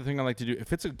Dax, the thing I like to do,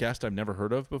 if it's a guest I've never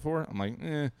heard of before, I'm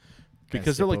like,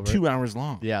 because they're like 2 hours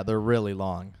long. Yeah, they're really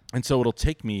long. And so it'll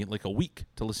take me like a week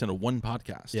to listen to one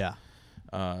podcast. Yeah.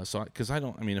 Because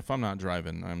if I'm not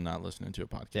driving, I'm not listening to a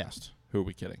podcast. Yeah. Who are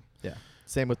we kidding? Yeah.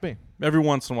 Same with me. Every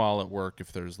once in a while at work,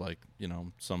 if there's like,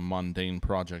 some mundane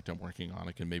project I'm working on,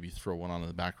 I can maybe throw one on in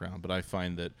the background. But I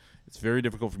find that it's very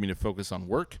difficult for me to focus on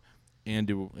work and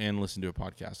listen to a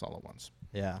podcast all at once.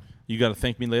 Yeah. You got to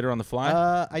thank me later on the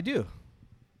fly? I do.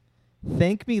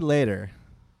 Thank me later.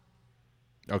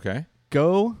 Okay.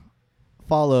 Go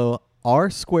follow R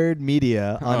Squared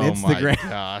Media on Instagram. Oh my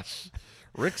gosh.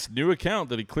 Rick's new account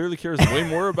that he clearly cares way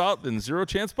more about than Zero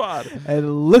Chance Pod.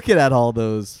 And look at all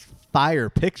those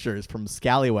fire pictures from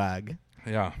Scallywag.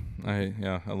 Yeah. I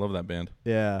love that band.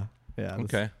 Yeah. Yeah.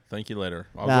 Okay. Thank you later.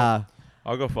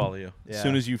 I'll go follow you. Yeah. As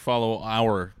soon as you follow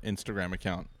our Instagram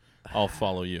account, I'll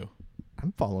follow you.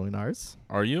 I'm following ours.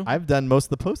 Are you? I've done most of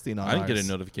the posting on ours. I didn't get a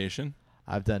notification.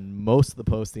 I've done most of the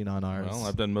posting on ours. Well,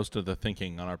 I've done most of the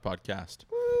thinking on our podcast.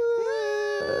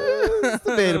 It's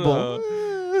debatable.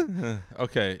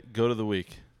 Okay, go to the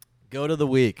week. Go to the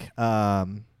week.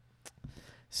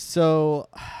 So,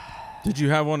 Did you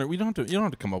have one? Or you don't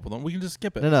have to come up with one. We can just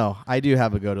skip it. no, I do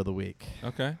have a goat of the week.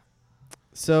 Okay.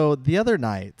 So the other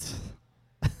night,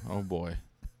 Oh boy.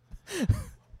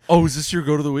 Oh, is this your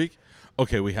go to the week?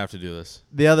 Okay, we have to do this.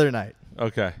 the other night.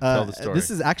 Okay, tell the story.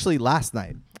 This is actually last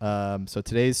night. So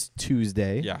today's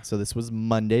Tuesday. Yeah. So this was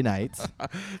Monday night.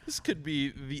 This could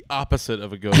be the opposite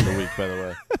of a go to the week, by the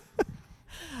way.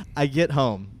 I get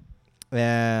home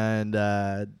and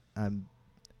I'm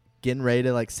getting ready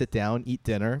to like sit down, eat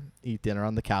dinner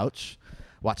on the couch,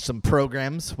 watch some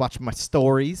programs, watch my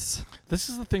stories. This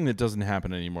is the thing that doesn't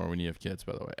happen anymore when you have kids,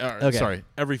 by the way. Okay. Sorry,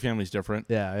 every family's different.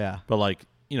 Yeah. But like,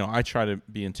 I try to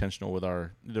be intentional with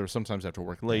there sometimes I have to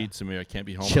work late, so maybe I can't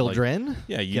be home. Children, Like,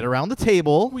 yeah, get around the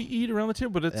table. We eat around the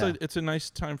table, but it's a nice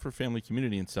time for family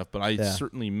community and stuff. But I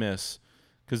certainly miss,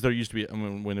 because there used to be,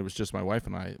 when it was just my wife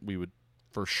and I, we would,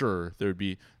 for sure, there would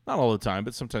be, not all the time,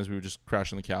 but sometimes we would just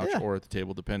crash on the couch or at the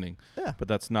table, depending. Yeah. But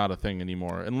that's not a thing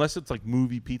anymore. Unless it's like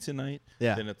movie pizza night,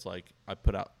 Yeah. then it's like I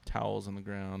put out towels on the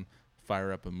ground,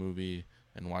 fire up a movie,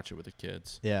 and watch it with the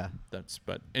kids. Yeah.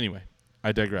 But anyway,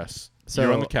 I digress. So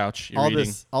you're on the couch, you're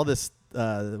eating. All this,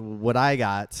 what I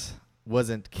got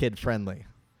wasn't kid friendly.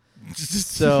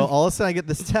 So all of a sudden I get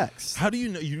this text. How do you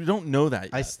know? You don't know that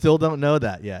yet. I still don't know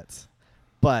that yet,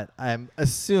 but I'm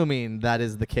assuming that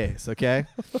is the case. Okay.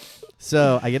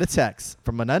 So I get a text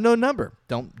from an unknown number.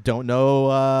 Don't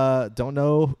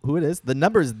know who it is. The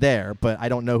number's there, but I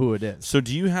don't know who it is. So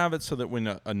do you have it so that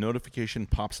when a notification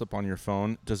pops up on your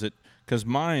phone, does it? Because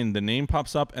mine, the name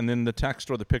pops up and then the text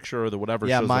or the picture or the whatever.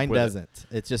 Yeah, shows mine up with doesn't.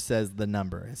 It just says the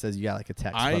number. It says you got like a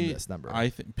text from this number. I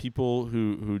think people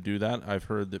who do that, I've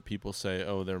heard that people say,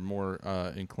 oh, they're more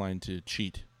inclined to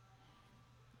cheat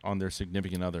on their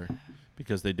significant other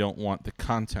because they don't want the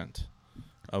content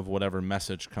of whatever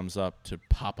message comes up to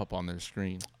pop up on their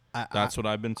screen. That's what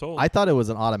I've been told. I thought it was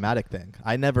an automatic thing.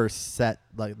 I never set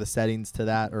like the settings to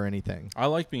that or anything. I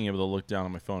like being able to look down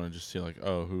on my phone and just see like,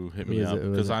 oh, who hit me up?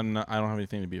 Because I don't have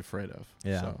anything to be afraid of.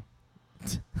 Yeah.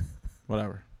 So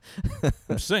whatever. I'm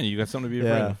just saying, you got something to be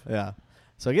afraid of. Yeah.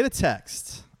 So I get a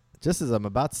text just as I'm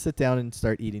about to sit down and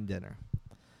start eating dinner,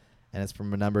 and it's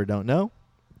from a number I don't know,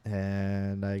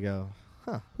 and I go,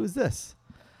 huh, who's this?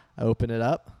 I open it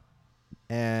up,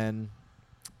 and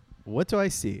what do I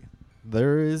see?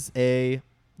 There is a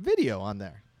video on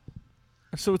there.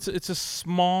 So it's a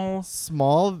small,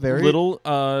 very little,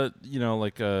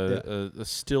 like a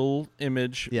still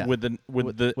image with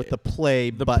the play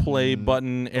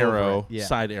button arrow, yeah.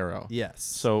 side arrow. Yes.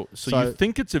 So you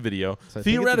think it's a video.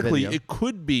 Theoretically, it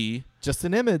could be just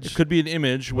an image. It could be an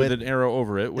image with an arrow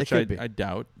over it, which I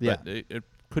doubt. Yeah. But it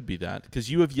could be that because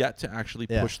you have yet to actually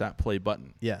push that play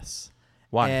button. Yes.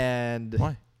 Why? And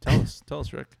why? Tell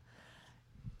us, Rick.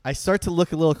 I start to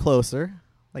look a little closer.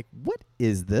 Like, what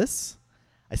is this?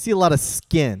 I see a lot of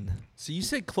skin. So you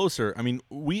say closer. I mean,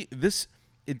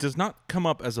 it does not come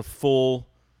up as a full.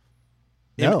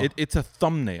 No. It's a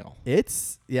thumbnail.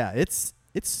 It's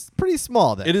pretty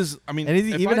small. Then it is. I mean, and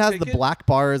it even has the black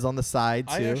bars on the side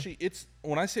too.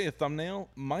 When I say a thumbnail,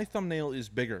 my thumbnail is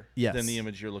bigger than the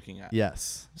image you're looking at.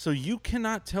 Yes. So you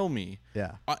cannot tell me.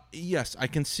 Yeah. Yes, I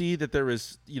can see that there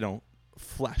is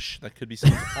flesh. That could be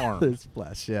someone's arm. There's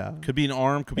flesh, yeah. Could be an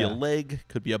arm, could be a leg,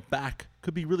 could be a back,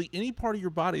 could be really any part of your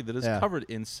body that is covered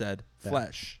in said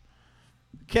flesh.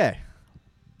 Okay.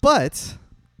 But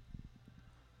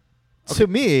to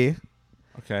me,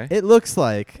 it looks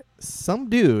like some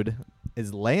dude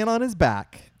is laying on his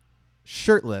back,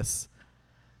 shirtless,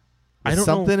 with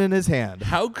something in his hand.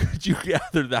 How could you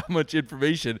gather that much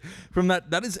information from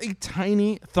that? That is a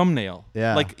tiny thumbnail.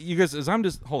 Yeah. Like, you guys,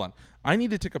 hold on. I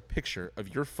need to take a picture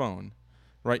of your phone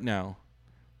right now.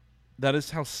 That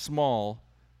is how small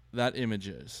that image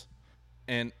is.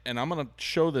 And I'm going to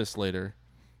show this later.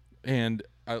 And,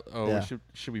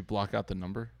 should we block out the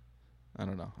number? I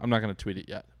don't know. I'm not going to tweet it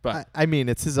yet. But I mean,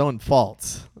 it's his own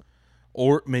fault.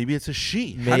 Or maybe it's a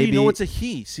she. How do you know it's a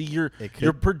he? See, you're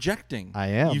projecting. I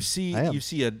am. You see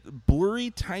a blurry,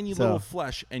 tiny little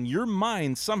flesh, and your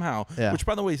mind somehow, which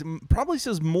by the way probably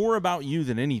says more about you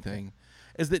than anything,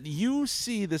 is that you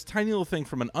see this tiny little thing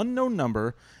from an unknown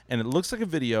number, and it looks like a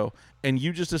video, and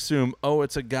you just assume, oh,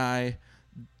 it's a guy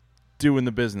doing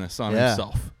the business on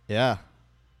himself. Yeah.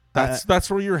 That's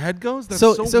where your head goes? That's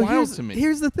so wild to me.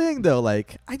 Here's the thing, though.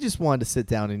 Like, I just wanted to sit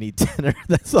down and eat dinner.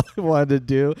 That's all I wanted to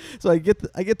do. So I get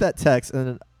that text,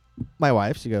 and my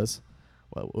wife, she goes,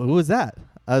 well, who was that?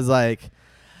 I was like,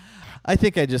 I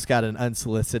think I just got an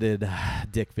unsolicited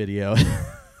dick video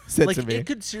sent to me. It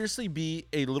could seriously be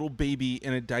a little baby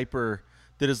in a diaper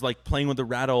that is, like, playing with a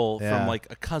rattle from, like,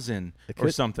 a cousin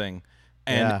or something.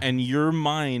 And your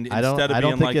mind, I instead of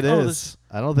don't being think like, it oh, is. this.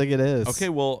 I don't think it is. Okay,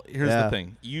 well, here's the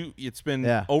thing. It's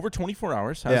been over 24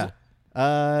 hours. How's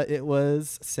it? It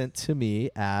was sent to me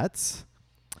at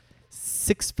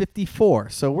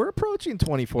 6:54. So we're approaching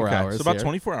 24 hours. So about here.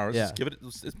 24 hours. Yeah.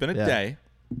 It's been a day.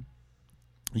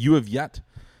 You have yet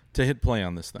to hit play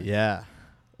on this thing. Yeah.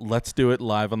 Let's do it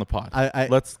live on the pod.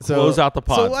 Let's close out the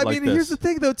pod. So I mean, here's the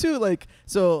thing, though, too. Like,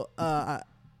 so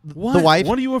what? The wife.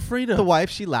 What are you afraid of? The wife,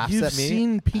 she laughs You've at me.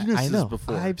 seen penises I know.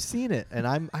 before. I've seen it, and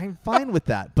I'm fine with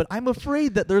that. But I'm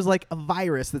afraid that there's like a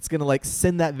virus that's gonna like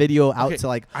send that video out to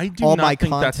like I do all not my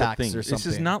think contacts that's a thing. or something.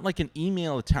 This is not like an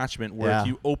email attachment where if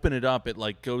you open it up, it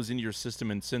like goes into your system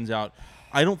and sends out.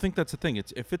 I don't think that's a thing.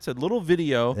 If it's a little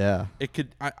video, it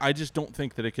could. I just don't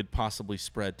think that it could possibly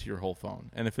spread to your whole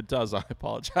phone. And if it does, I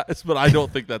apologize, but I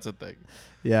don't think that's a thing.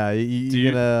 Yeah, Are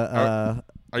you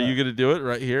gonna do it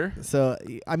right here? So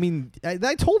I mean,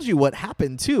 I told you what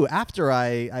happened too. After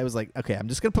I was like, okay, I'm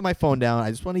just gonna put my phone down.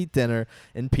 I just want to eat dinner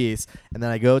in peace, and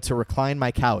then I go to recline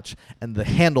my couch, and the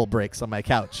handle breaks on my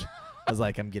couch. I was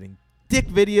like, I'm getting dick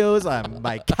videos.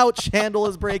 My couch handle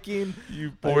is breaking.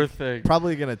 You poor thing.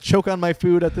 Probably gonna choke on my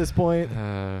food at this point.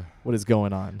 What is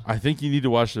going on? I think you need to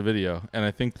watch the video, and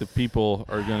I think the people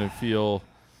are gonna feel.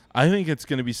 I think it's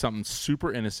gonna be something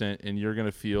super innocent, and you're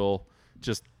gonna feel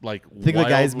just like. Think the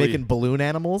guy's making balloon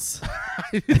animals.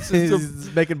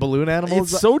 He's making balloon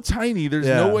animals. It's so tiny. There's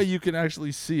no way you can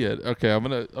actually see it. Okay, I'm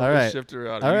gonna shift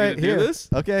around. All right, here. Do this?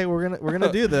 Okay, we're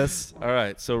gonna do this. All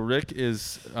right. So Rick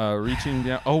is reaching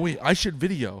down. Oh wait, I should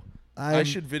video. I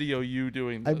should video you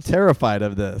doing this. I'm terrified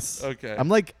of this. Okay.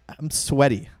 I'm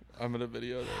sweaty. I'm gonna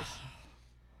video this.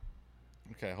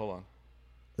 Okay, hold on.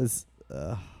 This.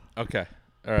 Okay.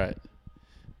 All right.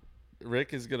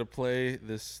 Rick is gonna play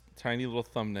this tiny little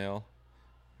thumbnail.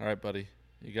 All right, buddy.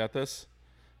 You got this?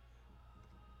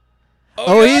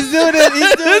 Oh, he's doing it.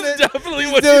 He's doing it. Definitely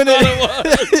what you thought it was.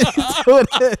 He's doing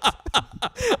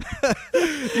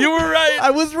it. You were right.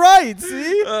 I was right.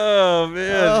 See? Oh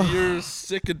man, your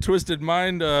sick and twisted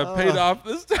mind paid off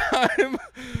this time.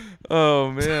 Oh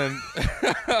man,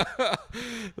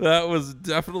 that was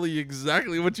definitely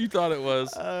exactly what you thought it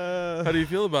was. How do you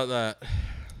feel about that?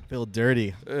 Feel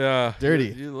dirty. Yeah, dirty.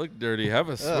 You look dirty. Have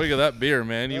a swig of that beer,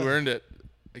 man. You earned it.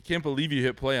 I can't believe you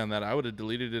hit play on that. I would have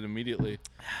deleted it immediately.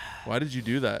 Why did you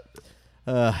do that?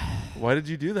 Why did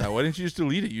you do that? Why didn't you just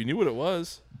delete it? You knew what it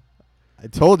was. I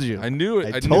told you. I knew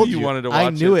it. I knew you wanted to watch it. I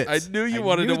knew it. I knew you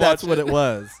wanted to watch it. That's what it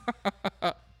was.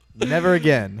 Never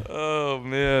again. Oh,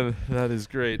 man. That is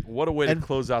great. What a way to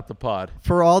close out the pod.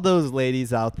 For all those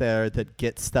ladies out there that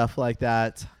get stuff like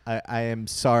that, I am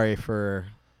sorry for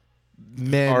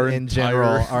men in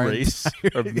general. Our race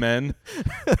of men.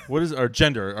 What is our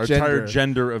gender? Our entire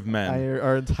gender of men.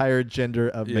 Our entire gender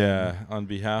of men. Yeah. On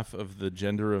behalf of the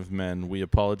gender of men, we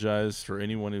apologize for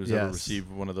anyone who's ever received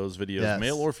one of those videos,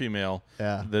 male or female.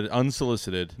 Yeah. That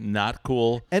unsolicited, not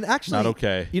cool, and actually not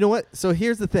okay. You know what? So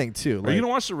here's the thing too. Are you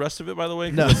gonna watch the rest of it? By the way,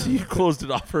 no. You closed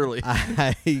it off early.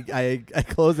 I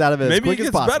closed out of it as quick as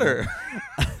possible.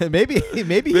 Maybe it gets better.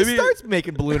 maybe he starts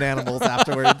making balloon animals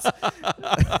afterwards.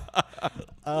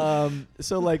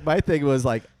 So like my thing was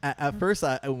like at first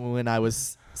when I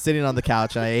was sitting on the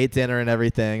couch and I ate dinner and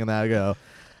everything, and then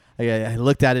I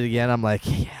looked at it again. I'm like,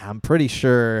 yeah, I'm pretty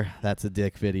sure that's a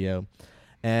dick video.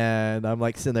 And I'm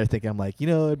like sitting there thinking, I'm like,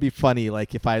 it'd be funny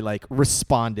like if I like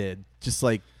responded, just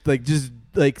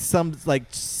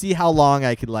see how long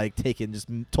I could like take it and just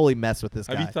totally mess with this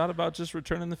guy. Have you thought about just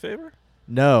returning the favor?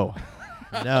 No,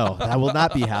 that will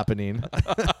not be happening.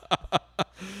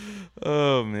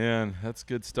 Oh man, that's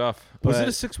good stuff. Was it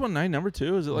a 619 number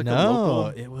too? Is it like a No, local?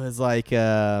 it was like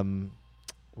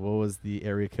what was the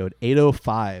area code?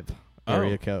 805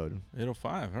 area code.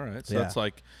 805. All right, so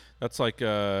that's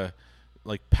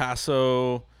like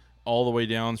Paso all the way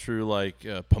down through like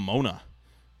Pomona.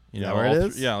 You know where it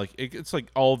is? Yeah, like it's like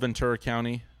all Ventura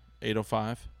County.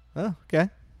 805. Oh,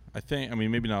 okay. I think. I mean,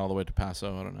 maybe not all the way to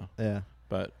Paso. I don't know. Yeah.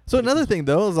 But so another thing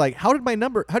though is like, how did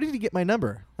you get my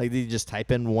number? Like, did you just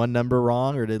type in one number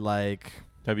wrong, or did like?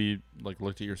 Have you like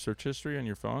looked at your search history on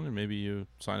your phone and maybe you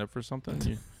signed up for something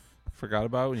you forgot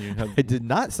about when you had? I did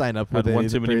not sign up with one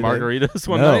too many margaritas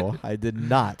one night. No, I did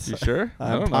not. You sure?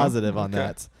 I'm positive on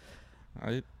that.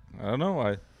 I don't know.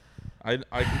 I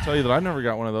can tell you that I never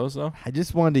got one of those though. I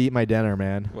just wanted to eat my dinner,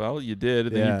 man. Well, you did,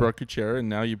 and then you broke your chair, and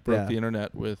now you broke the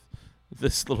internet with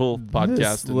this little podcast.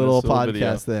 This little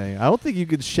podcast thing. I don't think you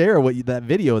could share that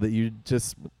video that you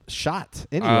just shot.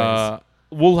 Anyways,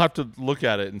 we'll have to look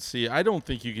at it and see. I don't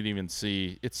think you can even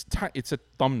see. It's a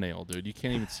thumbnail, dude. You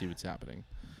can't even see what's happening.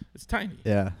 It's tiny.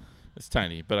 Yeah, it's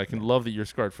tiny. But I can love that you're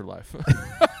scarred for life.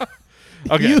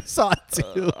 Okay. You saw it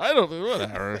too. I don't.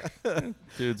 Whatever.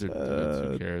 Dudes are dudes.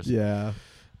 Who cares? Yeah.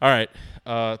 All right.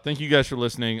 Thank you guys for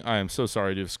listening. I am so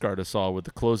sorry to have scarred us all with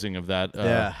the closing of that.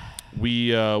 Yeah.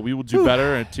 We will do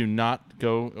better and to not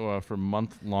go for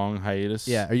month-long hiatus.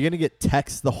 Yeah. Are you gonna get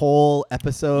text the whole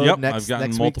episode? Yep. Next, I've gotten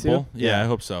next multiple. Week too? Yeah, I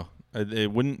hope so.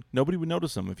 It wouldn't. Nobody would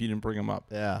notice them if you didn't bring them up.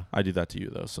 Yeah. I do that to you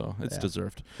though, so it's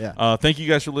deserved. Yeah. Thank you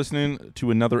guys for listening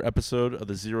to another episode of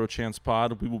the Zero Chance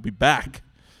Pod. We will be back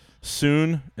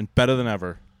soon and better than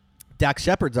ever. Dax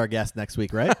Shepard's our guest next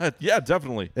week, right? Yeah,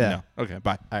 definitely. Yeah. No. Okay.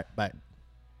 Bye. All right. Bye.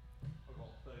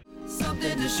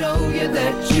 Something to show you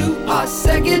that you are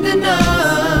second to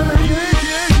none.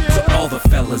 To all the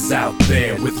fellas out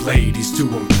there with ladies to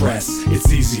impress,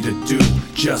 it's easy to do,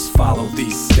 just follow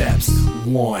these steps.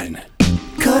 1,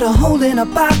 Cut a hole in a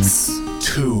box.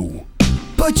 2,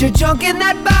 Put your junk in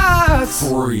that box.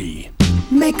 3.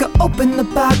 Make her open the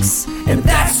box. And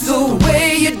that's the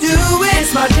way you do it.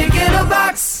 It's my dick in a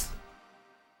box.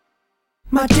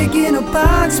 My dick in a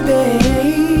box, babe.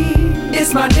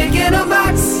 It's my dick in a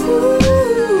box.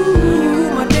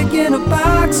 Ooh, my dick in a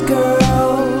box,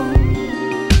 girl.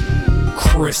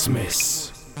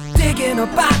 Christmas, Dick in a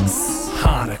box.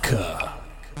 Hanukkah,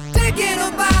 Dick in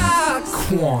a box.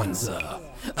 Kwanzaa.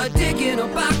 A dick in a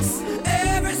box. Hey.